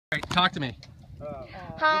Talk to me.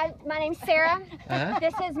 Hi, my name's Sarah.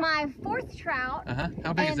 This is my 4th trout.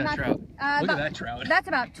 How big is that trout? Look at that trout. That's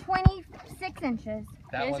about 26 inches.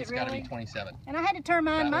 That one's got to be 27. And I had to turn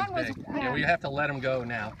mine. Mine was. Yeah, well, you have to let them go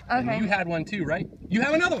now. Okay. And you had one too, right? You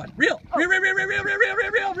have another one. Reel. Reel, reel, reel, reel, reel, reel,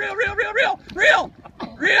 reel, reel, reel, reel, reel, reel, reel,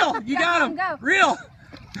 reel. You got him. Reel.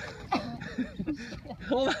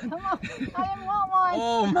 Hold on. Come on. I didn't want one.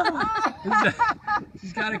 Oh my.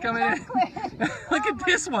 She's got it coming in. Look at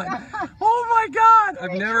this one. Oh my God.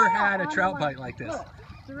 I've never had a trout bite like this.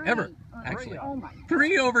 Ever. Actually. Oh my.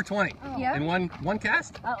 3 over 20. Yep. In one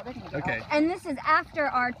cast? Oh, they can go. Okay. And this is after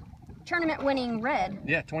our tournament winning red.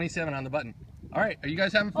 Yeah, 27 on the button. All right, are you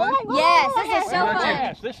guys having fun? Yes, this is so What about fun. you?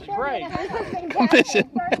 Yes, this is great. Fishing.